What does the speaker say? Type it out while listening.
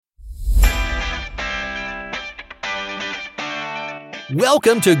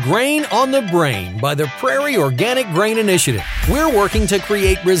Welcome to Grain on the Brain by the Prairie Organic Grain Initiative. We're working to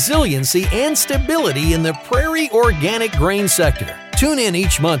create resiliency and stability in the prairie organic grain sector. Tune in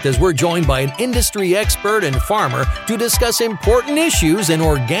each month as we're joined by an industry expert and farmer to discuss important issues in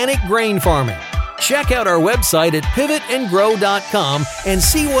organic grain farming. Check out our website at pivotandgrow.com and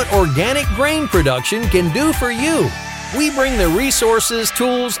see what organic grain production can do for you. We bring the resources,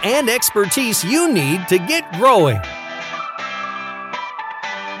 tools, and expertise you need to get growing.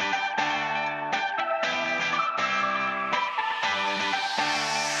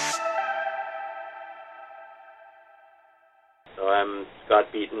 So I'm Scott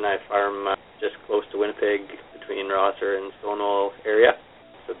Beaton. I farm just close to Winnipeg between Rosser and Stonewall area.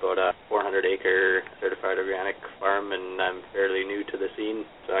 It's about a 400-acre certified organic farm, and I'm fairly new to the scene.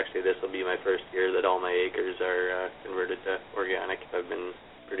 So actually this will be my first year that all my acres are converted to organic. I've been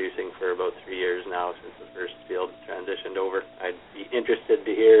producing for about 3 years now since the first field transitioned over. I'd be interested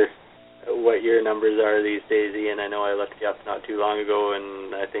to hear what your numbers are these days, Ian. I know I looked you up not too long ago,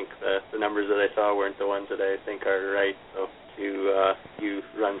 and I think the numbers that I saw weren't the ones that I think are right. So you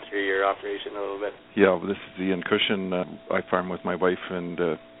run through your operation a little bit. Yeah, well, this is Ian Cushion. I farm with my wife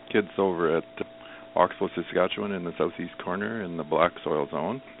and kids over at Oxbow, Saskatchewan in the southeast corner in the black soil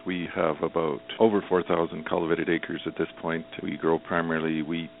zone. We have about over 4,000 cultivated acres at this point. We grow primarily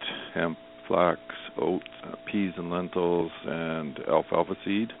wheat, hemp, flax, oats, peas and lentils, and alfalfa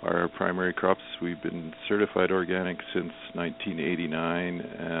seed are our primary crops. We've been certified organic since 1989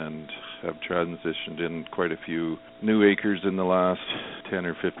 and have transitioned in quite a few new acres in the last 10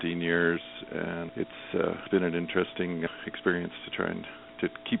 or 15 years, and it's been an interesting experience to try and to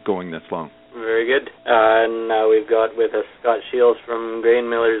keep going this long. Very good. And now we've got with us Scott Shields from Grain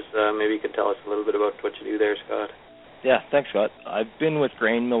Millers. Maybe you could tell us a little bit about what you do there, Scott. Yeah, thanks, Scott. I've been with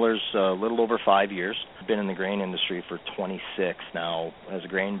Grain Millers a little over 5 years. I've been in the grain industry for 26 now as a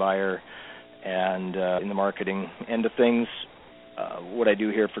grain buyer and in the marketing end of things. What I do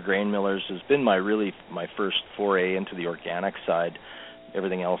here for Grain Millers has been my first foray into the organic side.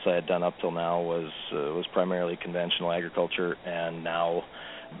 Everything else I had done up till now was primarily conventional agriculture, and now,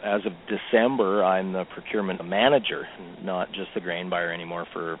 as of December, I'm the procurement manager, not just the grain buyer anymore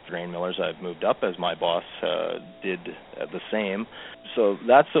for Grain Millers. I've moved up as my boss did the same. So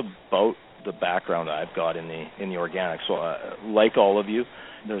that's about the background I've got in the organic. So like all of you,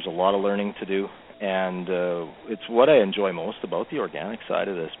 there's a lot of learning to do. And it's what I enjoy most about the organic side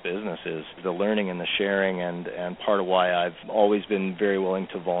of this business is the learning and the sharing, and part of why I've always been very willing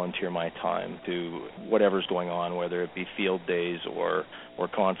to volunteer my time to whatever's going on, whether it be field days or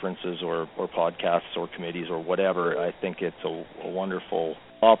conferences or podcasts or committees or whatever. I think it's a wonderful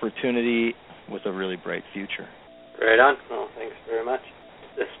opportunity with a really bright future. Right on. Well, thanks very much.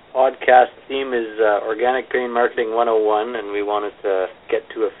 This podcast theme is Organic Grain Marketing 101, and we wanted to get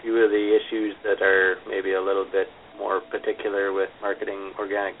to a few of the issues that are maybe a little bit more particular with marketing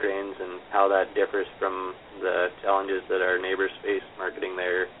organic grains and how that differs from the challenges that our neighbors face marketing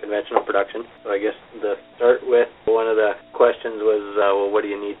their conventional production. So I guess to start with, one of the questions was, what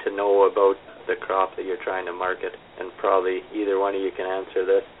do you need to know about the crop that you're trying to market? And probably either one of you can answer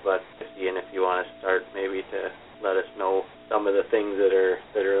this, but Ian, if you want to start maybe to let us know some of the things that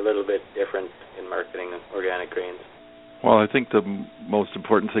are a little bit different in marketing organic grains. Well, I think the most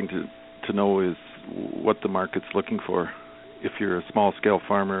important thing to know is what the market's looking for. If you're a small-scale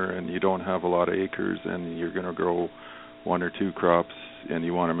farmer and you don't have a lot of acres and you're going to grow one or two crops and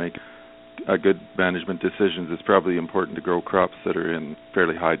you want to make a good management decisions, it's probably important to grow crops that are in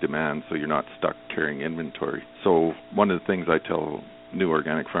fairly high demand so you're not stuck carrying inventory. So one of the things I tell new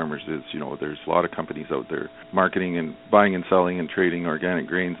organic farmers is, there's a lot of companies out there marketing and buying and selling and trading organic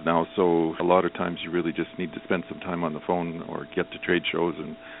grains now, so a lot of times you really just need to spend some time on the phone or get to trade shows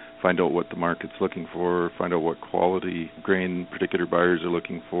and find out what the market's looking for, find out what quality grain particular buyers are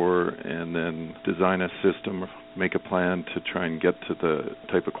looking for, and then design a system, make a plan to try and get to the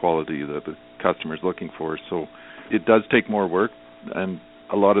type of quality that the customer's looking for. So it does take more work, and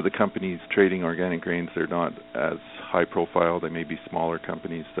a lot of the companies trading organic grains, they're not as high profile. They may be smaller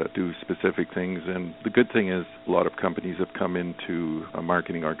companies that do specific things. And the good thing is a lot of companies have come into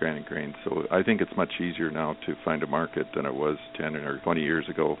marketing organic grains. So I think it's much easier now to find a market than it was 10 or 20 years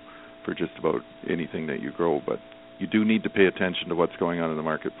ago for just about anything that you grow. But you do need to pay attention to what's going on in the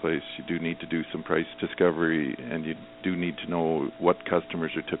marketplace. You do need to do some price discovery, and you do need to know what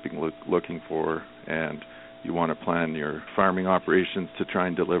customers are typically looking for, and you want to plan your farming operations to try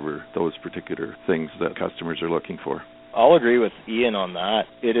and deliver those particular things that customers are looking for. I'll agree with Ian on that.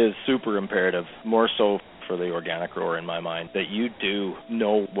 It is super imperative, more so for the organic grower in my mind, that you do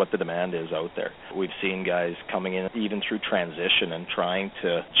know what the demand is out there. We've seen guys coming in even through transition and trying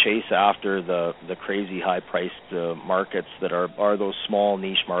to chase after the crazy high-priced markets that are those small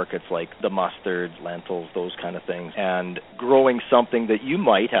niche markets like the mustard, lentils, those kind of things, and growing something that you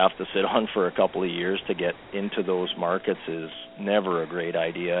might have to sit on for a couple of years to get into those markets is never a great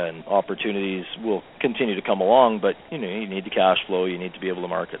idea, and opportunities will continue to come along, but you need the cash flow, you need to be able to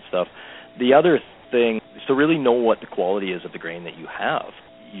market stuff. The other thing is to really know what the quality is of the grain that you have.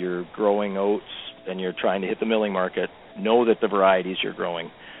 You're growing oats and you're trying to hit the milling market. Know that the varieties you're growing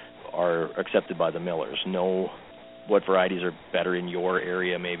are accepted by the millers. Know what varieties are better in your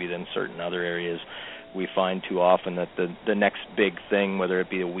area maybe than certain other areas. We find too often that the next big thing, whether it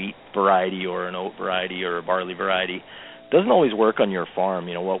be a wheat variety or an oat variety or a barley variety, doesn't always work on your farm.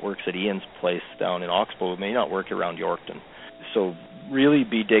 What works at Ian's place down in Oxbow may not work around Yorkton. So really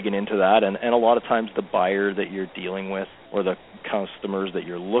be digging into that, and a lot of times the buyer that you're dealing with or the customers that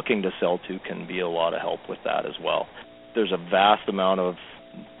you're looking to sell to can be a lot of help with that as well. There's a vast amount of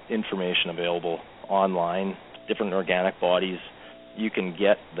information available online, different organic bodies. You can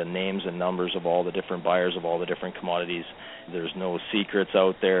get the names and numbers of all the different buyers of all the different commodities. There's no secrets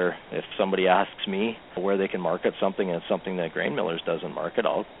out there. If somebody asks me where they can market something and it's something that Grain Millers doesn't market,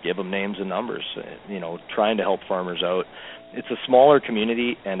 I'll give them names and numbers, trying to help farmers out. It's a smaller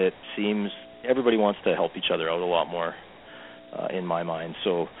community, and it seems everybody wants to help each other out a lot more, in my mind.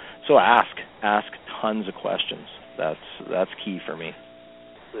 So ask tons of questions. That's key for me.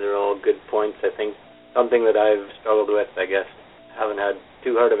 They're all good points. I think something that I've struggled with, I guess, haven't had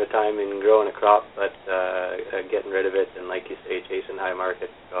too hard of a time in growing a crop, but getting rid of it, and like you say, chasing high market,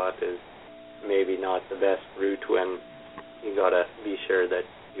 Scott, is maybe not the best route when you got to be sure that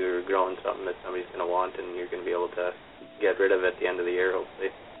you're growing something that somebody's going to want and you're going to be able to get rid of it at the end of the year, hopefully.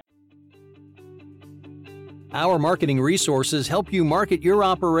 Our marketing resources help you market your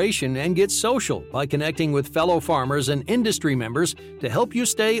operation and get social by connecting with fellow farmers and industry members to help you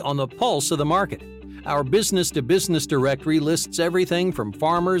stay on the pulse of the market. Our business-to-business directory lists everything from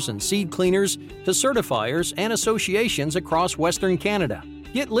farmers and seed cleaners to certifiers and associations across Western Canada.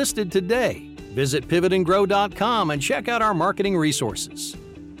 Get listed today. Visit pivotandgrow.com and check out our marketing resources.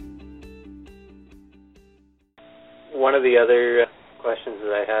 One of the other questions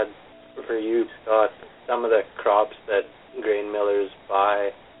that I had for you, Scott, some of the crops that grain millers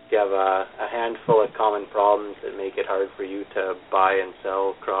buy, do you have a handful of common problems that make it hard for you to buy and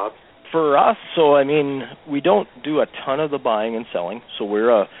sell crops? For us, we don't do a ton of the buying and selling. So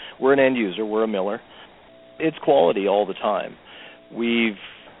we're an end user, we're a miller. It's quality all the time. We've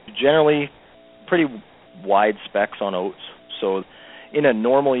generally pretty wide specs on oats. So in a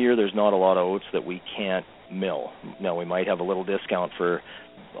normal year, there's not a lot of oats that we can't mill. Now, we might have a little discount for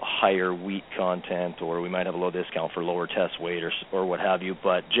higher wheat content, or we might have a little discount for lower test weight or what have you,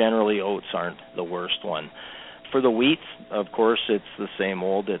 but generally oats aren't the worst one. For the wheat, of course, it's the same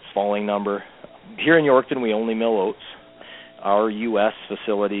old. It's falling number. Here in Yorkton, we only mill oats. Our U.S.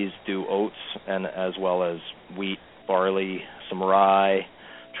 facilities do oats and as well as wheat, barley, some rye,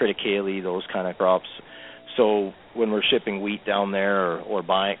 triticale, those kind of crops. So when we're shipping wheat down there or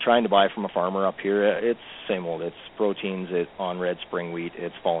trying to buy from a farmer up here, it's same old. It's proteins on red spring wheat.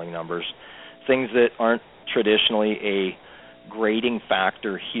 It's falling numbers. Things that aren't traditionally a grading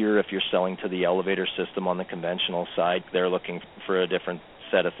factor here. If you're selling to the elevator system on the conventional side, they're looking for a different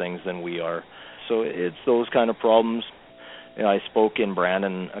set of things than we are. So it's those kind of problems. I spoke in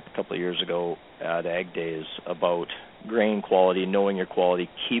Brandon a couple of years ago at Ag Days about grain quality, knowing your quality,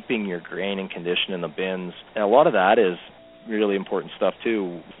 keeping your grain in condition in the bins. And a lot of that is really important stuff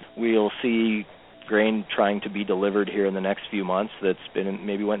too. We'll see grain trying to be delivered here in the next few months that's been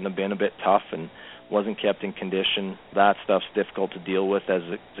maybe went in the bin a bit tough and wasn't kept in condition. That stuff's difficult to deal with as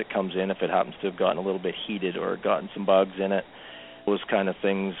it comes in if it happens to have gotten a little bit heated or gotten some bugs in it. Those kind of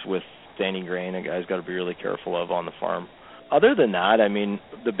things with standing grain, a guy's got to be really careful of on the farm. Other than that,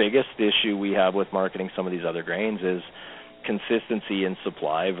 the biggest issue we have with marketing some of these other grains is consistency in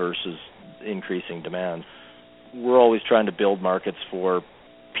supply versus increasing demand. We're always trying to build markets for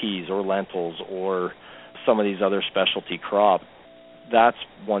peas or lentils or some of these other specialty crops. That's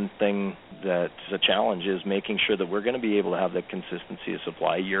one thing that's a challenge, is making sure that we're going to be able to have the consistency of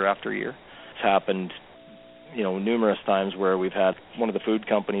supply year after year. It's happened, numerous times where we've had one of the food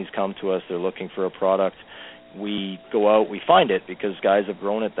companies come to us, they're looking for a product. We go out, we find it because guys have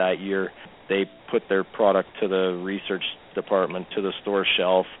grown it that year. They put their product to the research department, to the store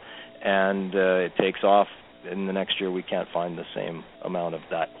shelf, and it takes off. In the next year, we can't find the same amount of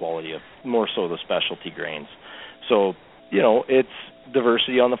that quality of, more so the specialty grains. So, it's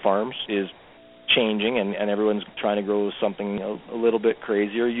diversity on the farms is changing, and everyone's trying to grow something a little bit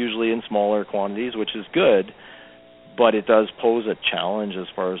crazier, usually in smaller quantities, which is good, but it does pose a challenge as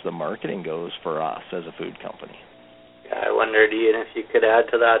far as the marketing goes for us as a food company. Yeah, I wondered, Ian, if you could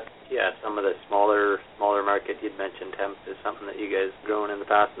add to that. Yeah, some of the smaller market, you'd mentioned hemp is something that you guys grown in the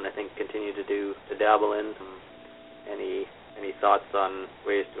past and I think continue to dabble in. Any thoughts on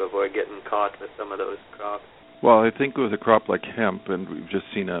ways to avoid getting caught with some of those crops? Well, I think with a crop like hemp, and we've just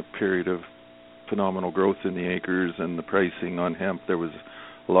seen a period of phenomenal growth in the acres and the pricing on hemp. There was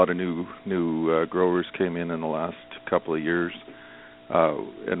a lot of new growers came in the last couple of years,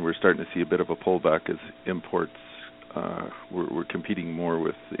 and we're starting to see a bit of a pullback as imports. We're competing more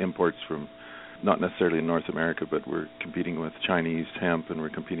with imports from not necessarily in North America, but we're competing with Chinese hemp and we're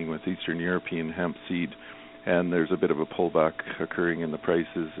competing with Eastern European hemp seed, and there's a bit of a pullback occurring in the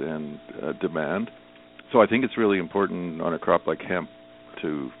prices and demand. So I think it's really important on a crop like hemp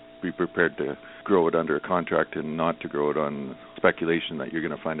to be prepared to grow it under a contract and not to grow it on speculation that you're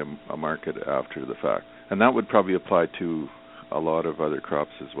going to find a market after the fact. And that would probably apply to a lot of other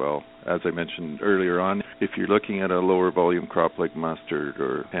crops as well. As I mentioned earlier on, if you're looking at a lower volume crop like mustard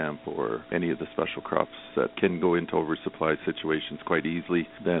or hemp or any of the special crops that can go into oversupply situations quite easily,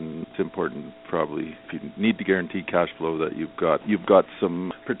 then it's important probably, if you need to guarantee cash flow, that you've got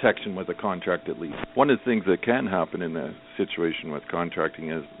some protection with a contract at least. One of the things that can happen in a situation with contracting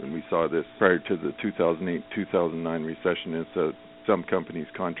is, and we saw this prior to the 2008-2009 recession, is that some companies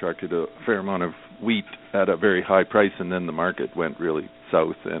contracted a fair amount of wheat at a very high price, and then the market went really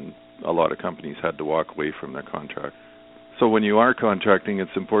south, and a lot of companies had to walk away from their contract. So when you are contracting,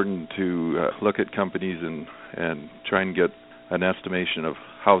 it's important to look at companies and try and get an estimation of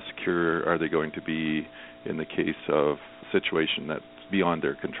how secure are they going to be in the case of a situation that's beyond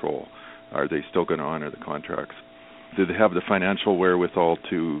their control. Are they still going to honor the contracts? Do they have the financial wherewithal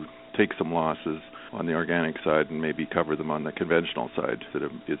to take some losses on the organic side and maybe cover them on the conventional side?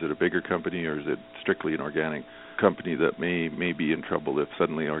 Is it a bigger company, or is it strictly an organic company that may be in trouble if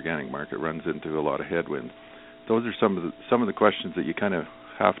suddenly the organic market runs into a lot of headwinds? Those are some of the questions that you kind of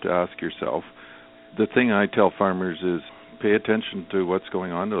have to ask yourself. The thing I tell farmers is pay attention to what's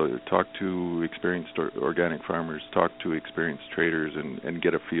going on. Talk to experienced organic farmers, talk to experienced traders, and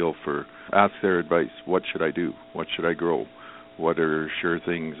get a feel for, ask their advice. What should I do? What should I grow? What are sure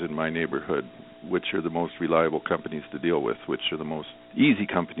things in my neighborhood? Which are the most reliable companies to deal with? Which are the most easy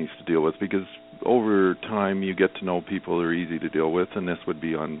companies to deal with? Because over time you get to know people who are easy to deal with, and this would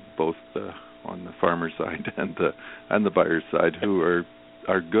be on both on the farmer's side and the buyer's side, who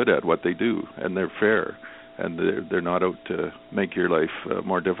are good at what they do, and they're fair, and they're not out to make your life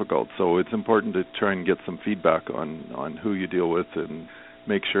more difficult. So it's important to try and get some feedback on who you deal with, and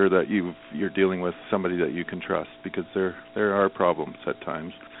make sure that you're dealing with somebody that you can trust, because there are problems at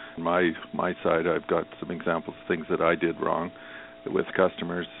times. On my side, I've got some examples of things that I did wrong with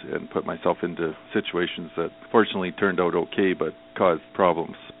customers and put myself into situations that fortunately turned out okay but caused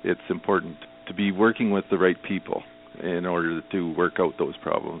problems. It's important to be working with the right people in order to work out those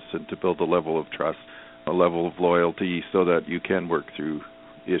problems and to build a level of trust, a level of loyalty, so that you can work through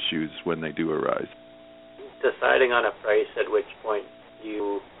issues when they do arise. Deciding on a price at which point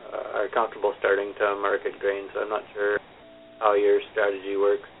you are comfortable starting to market grain, so I'm not sure how your strategy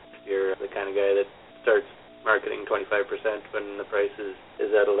works. You're the kind of guy that starts marketing 25% when the price is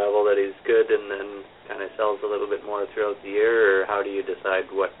at a level that is good, and then kind of sells a little bit more throughout the year, or how do you decide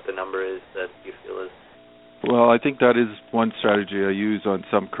what the number is that you feel is? Well, I think that is one strategy I use on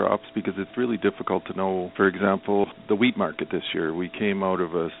some crops, because it's really difficult to know. For example, the wheat market this year, we came out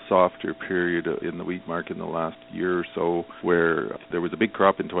of a softer period in the wheat market in the last year or so, where there was a big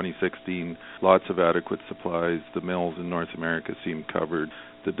crop in 2016, lots of adequate supplies, the mills in North America seemed covered,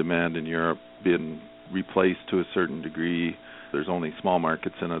 the demand in Europe been replaced to a certain degree. There's only small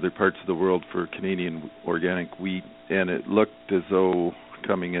markets in other parts of the world for Canadian organic wheat, and it looked as though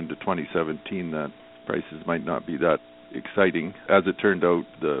coming into 2017 that prices might not be that exciting. As it turned out,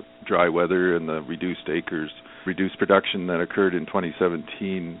 the dry weather and the reduced acres, reduced production that occurred in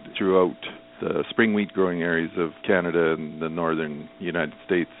 2017 throughout the spring wheat growing areas of Canada and the northern United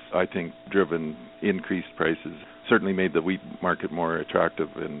States, I think driven increased prices, certainly made the wheat market more attractive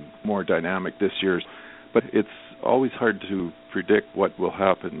and more dynamic this year. But it's always hard to predict what will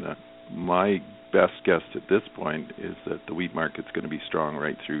happen. My best guess at this point is that the wheat market's going to be strong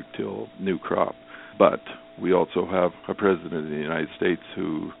right through till new crop. But we also have a president of the United States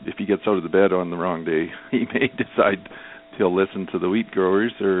who, if he gets out of the bed on the wrong day, he may decide he'll listen to the wheat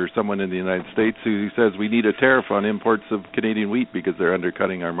growers, or someone in the United States who says we need a tariff on imports of Canadian wheat because they're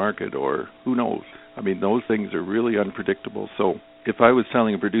undercutting our market, or who knows. I mean, those things are really unpredictable. So If I was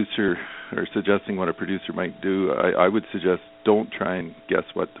telling a producer or suggesting what a producer might do, I would suggest don't try and guess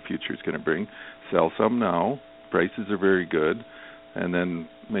what the future is going to bring. Sell some now. Prices are very good. And then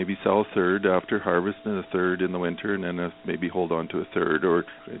maybe sell a third after harvest and a third in the winter, and then maybe hold on to a third, or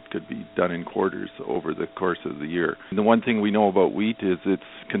it could be done in quarters over the course of the year. And the one thing we know about wheat is it's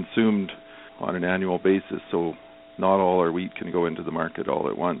consumed on an annual basis, so not all our wheat can go into the market all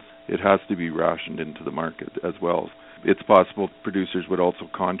at once. It has to be rationed into the market as well. It's possible producers would also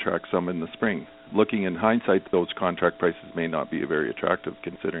contract some in the spring. Looking in hindsight, those contract prices may not be very attractive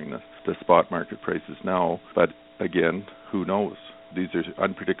considering the spot market prices now, but again, who knows? These are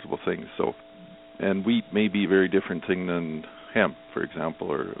unpredictable things. So, and wheat may be a very different thing than hemp, for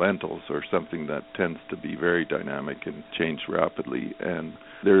example, or lentils, or something that tends to be very dynamic and change rapidly. And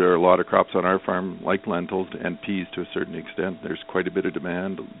there are a lot of crops on our farm, like lentils and peas to a certain extent. There's quite a bit of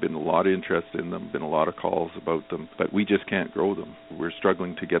demand, been a lot of interest in them, been a lot of calls about them, but we just can't grow them. We're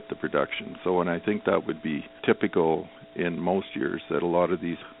struggling to get the production. So, and I think that would be typical in most years, that a lot of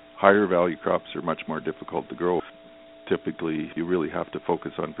these higher value crops are much more difficult to grow. Typically, you really have to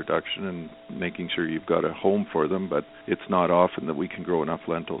focus on production and making sure you've got a home for them, but it's not often that we can grow enough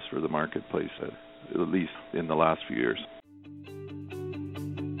lentils for the marketplace, at least in the last few years.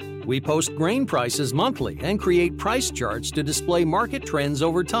 We post grain prices monthly and create price charts to display market trends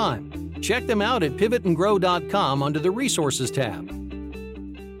over time. Check them out at pivotandgrow.com under the Resources tab.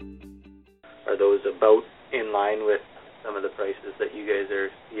 Are those about in line with some of the prices that you guys are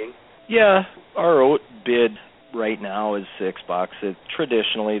seeing? Yeah, our oat bid right now is $6.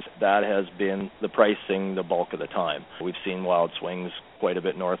 Traditionally, that has been the pricing the bulk of the time. We've seen wild swings quite a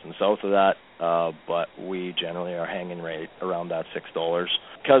bit north and south of that, but we generally are hanging right around that $6.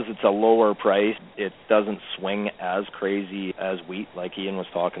 Because it's a lower price, it doesn't swing as crazy as wheat, like Ian was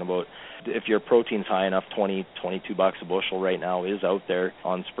talking about. If your protein's high enough, $20, $22 a bushel right now is out there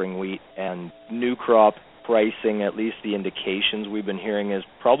on spring wheat. And new crop pricing, at least the indications we've been hearing, is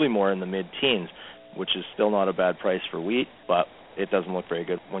probably more in the mid-teens, which is still not a bad price for wheat, but it doesn't look very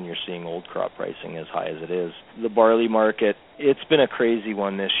good when you're seeing old crop pricing as high as it is. The barley market, it's been a crazy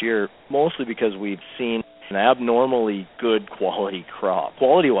one this year, mostly because we've seen an abnormally good quality crop.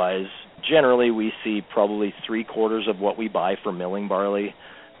 Quality-wise, generally we see probably 3/4 of what we buy for milling barley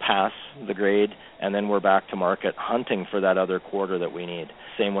pass the grade, and then we're back to market hunting for that other quarter that we need.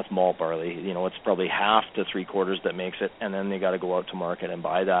 Same with malt barley. You know, it's probably 1/2 to 3/4 that makes it, and then they got to go out to market and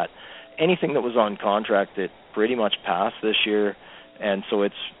buy that. Anything that was on contract, it pretty much passed this year, and so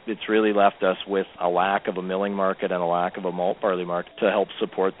it's really left us with a lack of a milling market and a lack of a malt barley market to help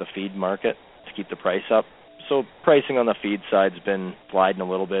support the feed market to keep the price up. So pricing on the feed side's been sliding a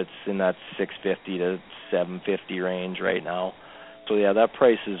little bit. It's in that $6.50 to $7.50 range right now. So yeah, that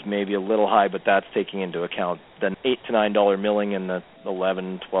price is maybe a little high, but that's taking into account the $8 to $9 milling and the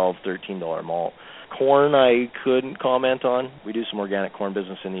 $11, $12, $13 malt. Corn I couldn't comment on. We do some organic corn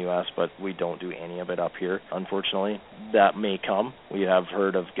business in the U.S., but we don't do any of it up here, unfortunately. That may come. We have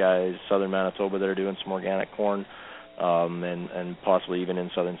heard of guys southern Manitoba that are doing some organic corn, and possibly even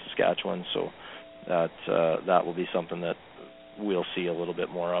in southern Saskatchewan. So that will be something that we'll see a little bit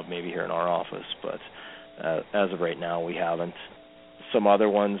more of maybe here in our office. But as of right now, we haven't. Some other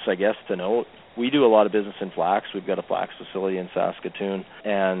ones, I guess, to note. We do a lot of business in flax. We've got a flax facility in Saskatoon,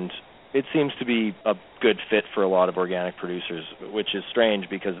 and it seems to be a good fit for a lot of organic producers, which is strange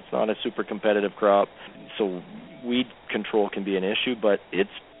because it's not a super competitive crop. So weed control can be an issue, but it's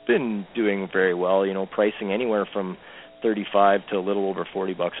been doing very well. You know, pricing anywhere from $35 to a little over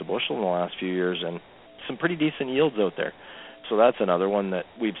 $40 a bushel in the last few years, and some pretty decent yields out there. So that's another one that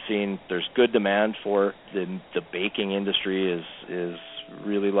we've seen. There's good demand for. The baking industry is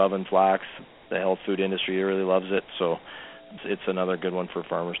really loving flax. The health food industry really loves it. So it's another good one for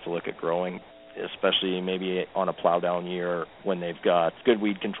farmers to look at growing, especially maybe on a plow down year when they've got good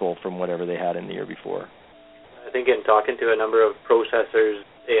weed control from whatever they had in the year before. I think in talking to a number of processors,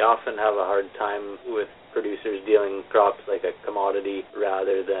 they often have a hard time with producers dealing crops like a commodity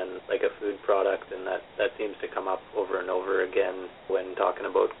rather than like a food product, and that seems to come up over and over again when talking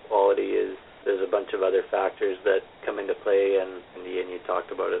about quality. There's a bunch of other factors that come into play, and Ian, you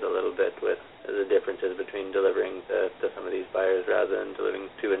talked about it a little bit with the differences between delivering to some of these buyers rather than delivering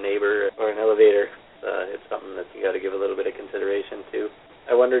to a neighbor or an elevator. It's something that you got to give a little bit of consideration to.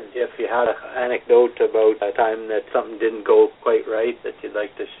 I wondered if you had an anecdote about a time that something didn't go quite right that you'd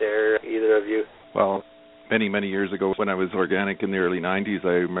like to share, either of you. Well, many years ago when I was organic in the early 90s,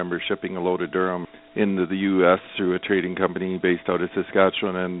 I remember shipping a load of durum into the U.S. through a trading company based out of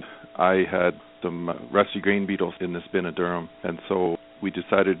Saskatchewan, and I had some rusty grain beetles in this bin of durum, and so we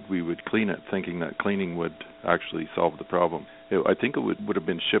decided we would clean it, thinking that cleaning would actually solve the problem. I think it would have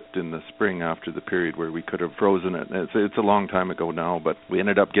been shipped in the spring after the period where we could have frozen it. It's a long time ago now, but we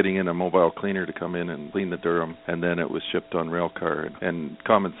ended up getting in a mobile cleaner to come in and clean the durum, and then it was shipped on rail car. And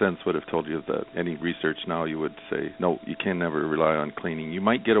common sense would have told you that any research now you would say, no, you can never rely on cleaning. You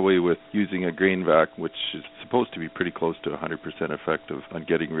might get away with using a grain vac, which is supposed to be pretty close to 100% effective on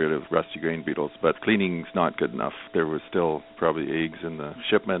getting rid of rusty grain beetles, but cleaning's not good enough. There was still probably eggs in the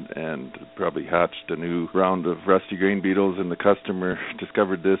shipment and probably hatched a new round of rusty grain beetles, and the customer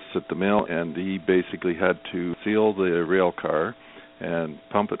discovered this at the mill, and he basically had to seal the rail car and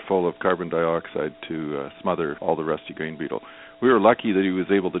pump it full of carbon dioxide to smother all the rusty grain beetle. We were lucky that he was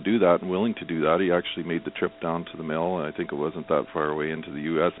able to do that and willing to do that. He actually made the trip down to the mill, and I think it wasn't that far away into the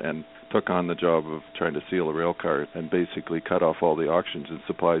U.S., and took on the job of trying to seal a rail car and basically cut off all the oxygen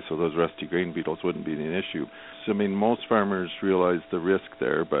supply so those rusty grain beetles wouldn't be an issue. So, I mean, most farmers realize the risk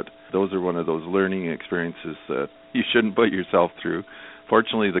there, but those are one of those learning experiences that you shouldn't put yourself through.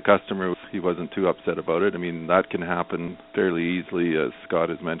 Fortunately, the customer, he wasn't too upset about it. I mean, that can happen fairly easily, as Scott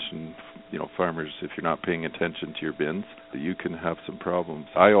has mentioned. You know, farmers, if you're not paying attention to your bins, you can have some problems.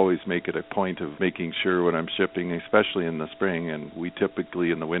 I always make it a point of making sure when I'm shipping, especially in the spring, and we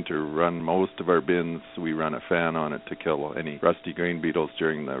typically in the winter run most of our bins, we run a fan on it to kill any rusty grain beetles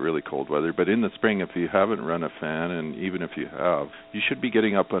during the really cold weather. But in the spring, if you haven't run a fan, and even if you have, you should be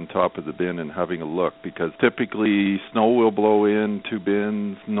getting up on top of the bin and having a look, because typically snow will blow into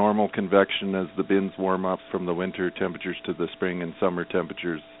bins, normal convection as the bins warm up from the winter temperatures to the spring and summer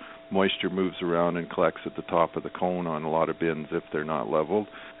temperatures. Moisture moves around and collects at the top of the cone on a lot of bins if they're not leveled.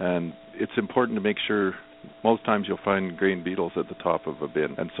 And it's important to make sure, most times you'll find grain beetles at the top of a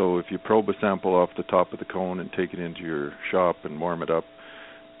bin. And so if you probe a sample off the top of the cone and take it into your shop and warm it up,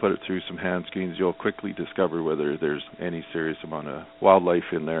 put it through some hand screens, you'll quickly discover whether there's any serious amount of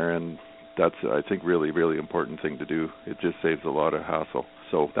wildlife in there. And that's, I think, really, really important thing to do. It just saves a lot of hassle.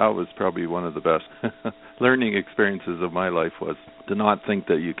 So that was probably one of the best learning experiences of my life, was to not think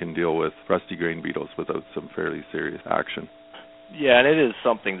that you can deal with rusty grain beetles without some fairly serious action. Yeah, and it is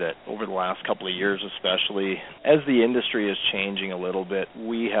something that over the last couple of years especially, as the industry is changing a little bit,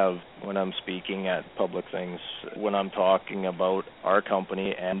 we have, when I'm speaking at public things, when I'm talking about our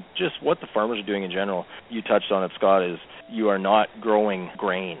company and just what the farmers are doing in general, you touched on it, Scott, is you are not growing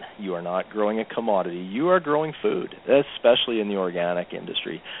grain. You are not growing a commodity. You are growing food, especially in the organic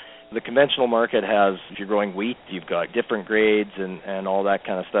industry. The conventional market has, if you're growing wheat, you've got different grades and all that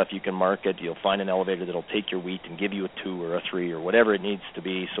kind of stuff you can market. You'll find an elevator that'll take your wheat and give you a 2 or a 3 or whatever it needs to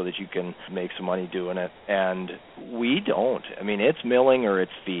be so that you can make some money doing it. And we don't. I mean, it's milling or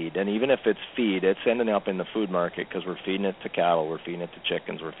it's feed. And even if it's feed, it's ending up in the food market because we're feeding it to cattle, we're feeding it to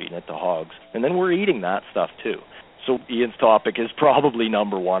chickens, we're feeding it to hogs. And then we're eating that stuff too. So Ian's topic is probably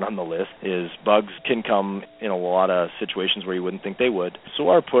number one on the list, is bugs can come in a lot of situations where you wouldn't think they would. So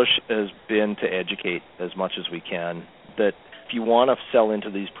our push has been to educate as much as we can that if you want to sell into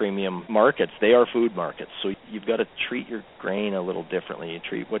these premium markets, they are food markets. So you've got to treat your grain a little differently. You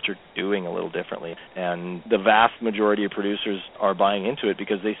treat what you're doing a little differently. And the vast majority of producers are buying into it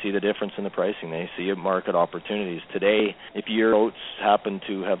because they see the difference in the pricing. They see market opportunities. Today, if your oats happen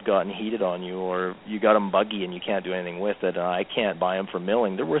to have gotten heated on you or you got them buggy and you can't do anything with it, and I can't buy them for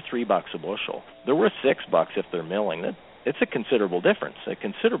milling, they're worth $3 a bushel. They're worth $6 if they're milling. It's a considerable difference, a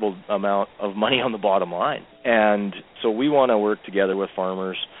considerable amount of money on the bottom line. And so we want to work together with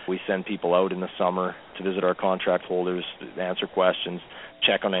farmers. We send people out in the summer to visit our contract holders, answer questions,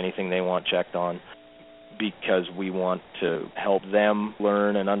 check on anything they want checked on, because we want to help them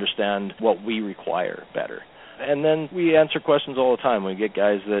learn and understand what we require better. And then we answer questions all the time. We get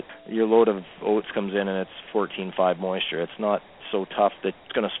guys that your load of oats comes in and it's 14.5 moisture. It's not so tough that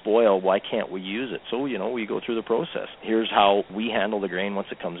it's going to spoil. Why can't we use it? So, we go through the process. Here's how we handle the grain once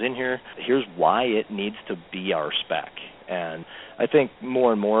it comes in here. Here's why it needs to be our spec. And I think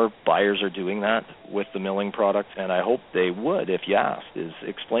more and more buyers are doing that with the milling product, and I hope they would, if you asked, is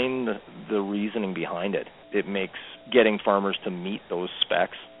explain the reasoning behind it. It makes getting farmers to meet those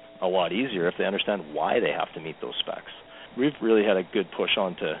specs a lot easier if they understand why they have to meet those specs. We've really had a good push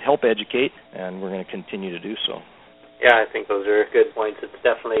on to help educate, and we're going to continue to do so. Yeah, I think those are good points. It's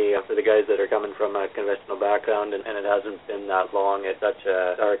definitely for the guys that are coming from a conventional background, and it hasn't been that long. It's such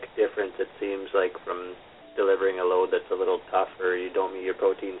a stark difference, it seems like, from delivering a load that's a little tougher. You don't meet your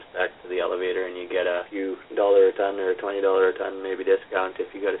protein spec to the elevator, and you get a few $1 a ton or $20 a ton maybe discount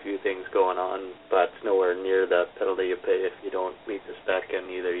if you got a few things going on, but it's nowhere near the penalty you pay if you don't meet the spec, and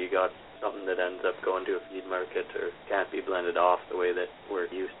either you got something that ends up going to a feed market or can't be blended off the way that we're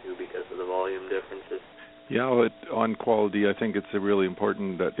used to because of the volume differences. Yeah, on quality, I think it's really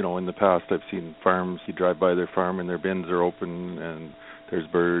important that, in the past I've seen farms, you drive by their farm and their bins are open and there's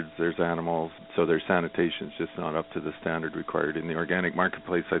birds, there's animals, so their sanitation's just not up to the standard required. In the organic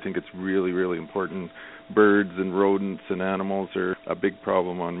marketplace, I think it's really, really important. Birds and rodents and animals are a big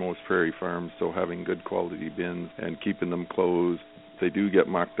problem on most prairie farms, so having good quality bins and keeping them closed. They do get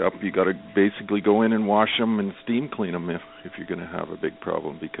mucked up. You got to basically go in and wash them and steam clean them if you're going to have a big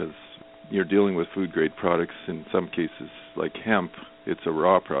problem, because you're dealing with food grade products. In some cases, like hemp, it's a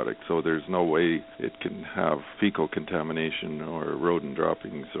raw product, so there's no way it can have fecal contamination or rodent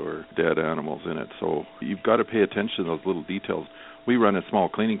droppings or dead animals in it. So you've got to pay attention to those little details. We run a small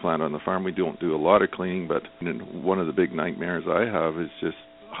cleaning plant on the farm. We don't do a lot of cleaning, but one of the big nightmares I have is just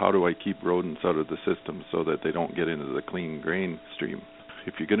how do I keep rodents out of the system so that they don't get into the clean grain stream.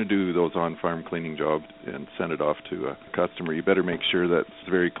 If you're going to do those on-farm cleaning jobs and send it off to a customer, you better make sure that it's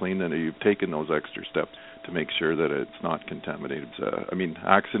very clean and you've taken those extra steps to make sure that it's not contaminated.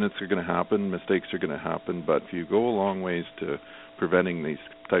 Accidents are going to happen, mistakes are going to happen, but if you go a long ways to preventing these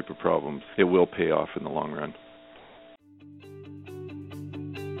type of problems, it will pay off in the long run.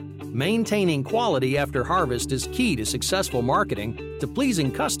 Maintaining quality after harvest is key to successful marketing, to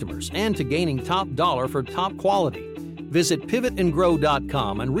pleasing customers, and to gaining top dollar for top quality. Visit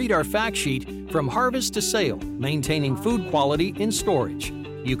pivotandgrow.com and read our fact sheet From Harvest to Sale, Maintaining Food Quality in Storage.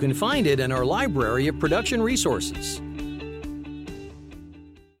 You can find it in our library of production resources.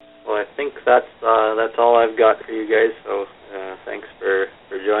 Well, I think that's all I've got for you guys, so thanks for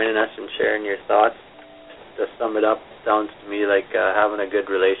joining us and sharing your thoughts. To sum it up, sounds to me like having a good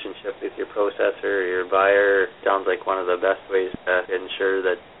relationship with your processor or your buyer sounds like one of the best ways to ensure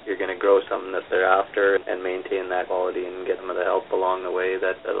that you're going to grow something that they're after and maintain that quality and get them the help along the way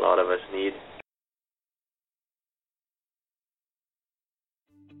that a lot of us need.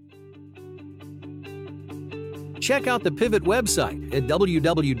 Check out the Pivot website at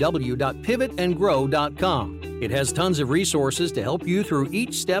www.pivotandgrow.com. It has tons of resources to help you through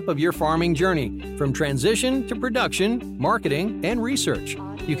each step of your farming journey, from transition to production, marketing, and research.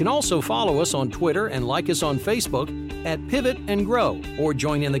 You can also follow us on Twitter and like us on Facebook at Pivot and Grow, or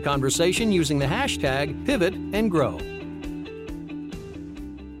join in the conversation using the hashtag Pivot and Grow.